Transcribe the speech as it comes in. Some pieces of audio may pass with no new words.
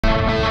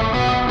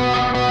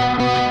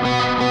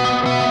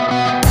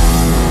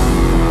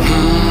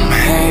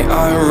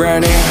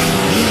ready?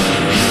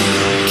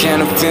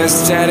 Can I feel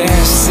steady?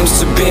 Seems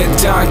to be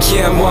dark,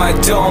 yeah, why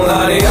don't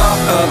light it up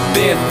a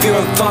bit?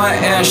 Feeling fine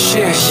and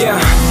shit, yeah,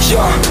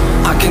 yeah.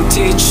 I can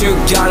teach you,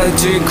 got a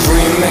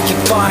degree, make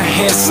it fine.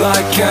 It's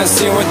like a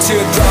 0 to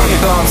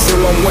 3. Bombs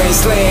in my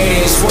waist,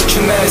 ladies, what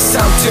you made, it's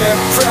time to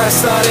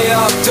impress. Light it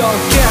up,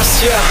 don't guess,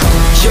 yeah,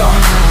 yeah.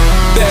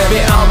 Baby,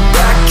 I'm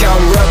back,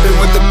 I'm rapping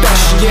with the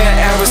passion,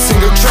 yeah. Every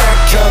single track,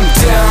 come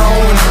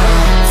down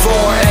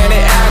for any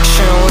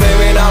action.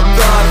 Living up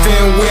life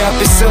and we are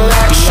the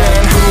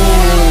selection.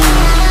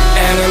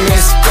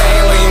 Enemies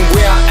failing,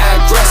 we are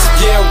aggressive,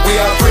 yeah, we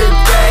are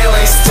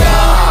prevailing.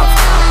 Stop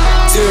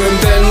doing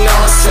the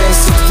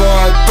nonsense, it's for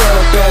a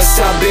purpose,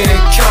 I'll be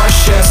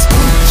cautious.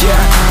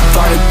 Yeah,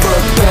 find a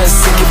purpose,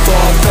 seeking for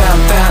a fam,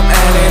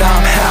 and it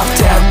I'm half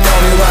dead,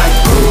 then you're like,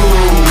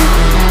 ooh,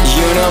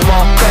 you know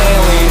I'm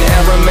failing.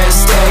 Every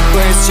mistake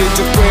leads you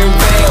to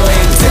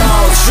prevailing.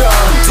 Don't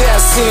drop that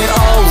scene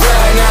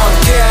alright, now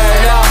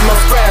get up, my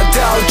friend,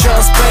 don't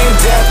just blame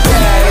that.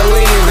 Better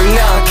leave it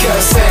now,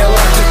 cause they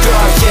like to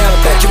talk. Yeah,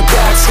 pack your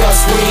bags,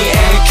 cause we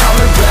ain't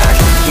coming back.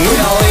 We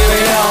are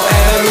leaving out,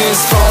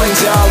 enemies falling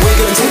down. We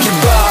gon' take you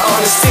back on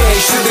the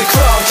stage to the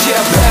crowd.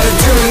 Yeah, better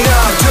do it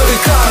now, do the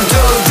come,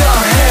 do it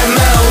down. Hey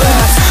man,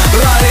 let's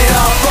light it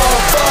up on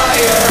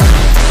fire.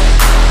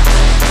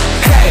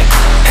 Hey,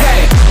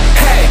 hey,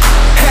 hey,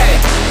 hey,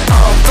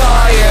 on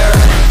fire.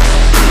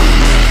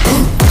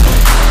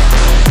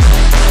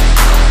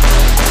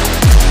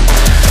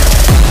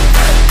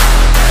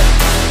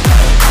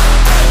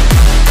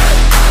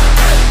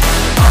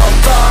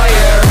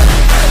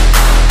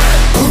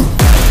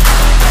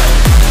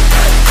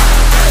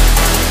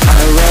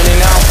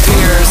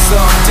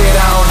 Locked it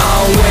out,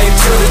 I'll wait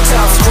to the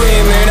top,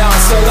 screaming out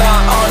so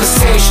loud on the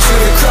stage to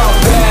the crowd.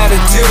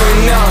 Better do it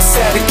now,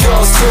 set it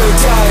goes to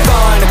die.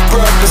 Find a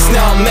purpose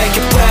now, make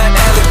a plan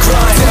and the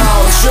grind.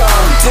 Don't drop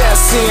that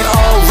scene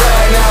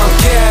alright, now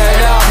get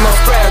up, my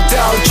friend,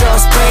 don't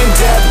just blame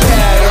that.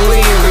 Better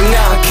leave it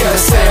now,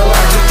 cause they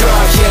like to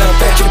talk. Yeah,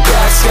 pack your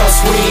bags,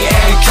 cause we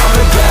ain't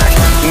coming back.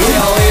 We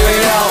are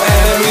leaving out,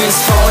 enemies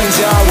falling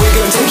down. We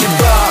gon' take it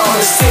back on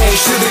the stage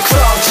to the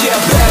crowd. Yeah,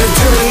 better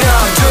do it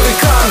now, do the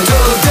come, do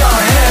the down.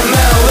 Hey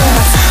man,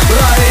 let's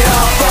light it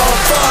up on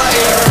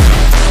fire.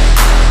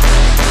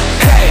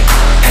 Hey,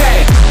 hey,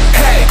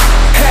 hey,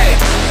 hey,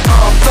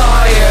 on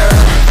fire.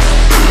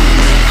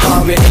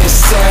 Hobby is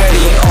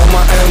steady, all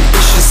my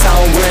ambitions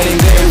are waiting,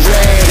 they're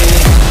ready.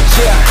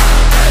 Yeah,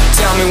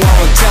 tell me one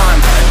more time,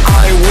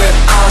 are you with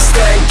us?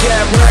 Then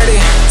get ready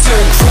to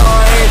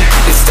grind.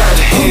 It's time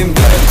to hit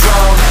the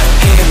ground,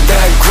 hit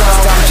the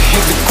ground. It's time to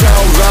hit the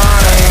ground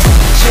running.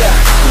 Yeah,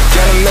 we're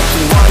gonna make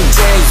it one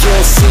day,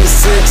 you'll see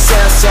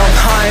success on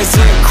high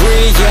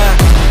degree, yeah.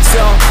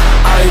 So,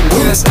 I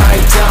wish I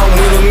down,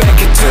 we will make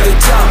it to the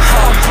top,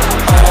 huh?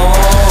 Oh,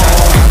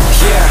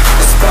 yeah,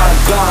 it's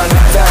bye-bye,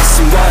 that's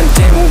one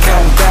day we'll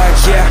come back,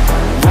 yeah.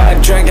 White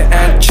dragon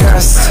and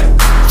chest,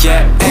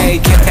 yeah,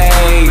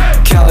 AKA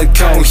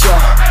Calico,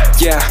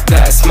 yeah,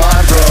 that's my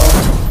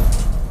bro.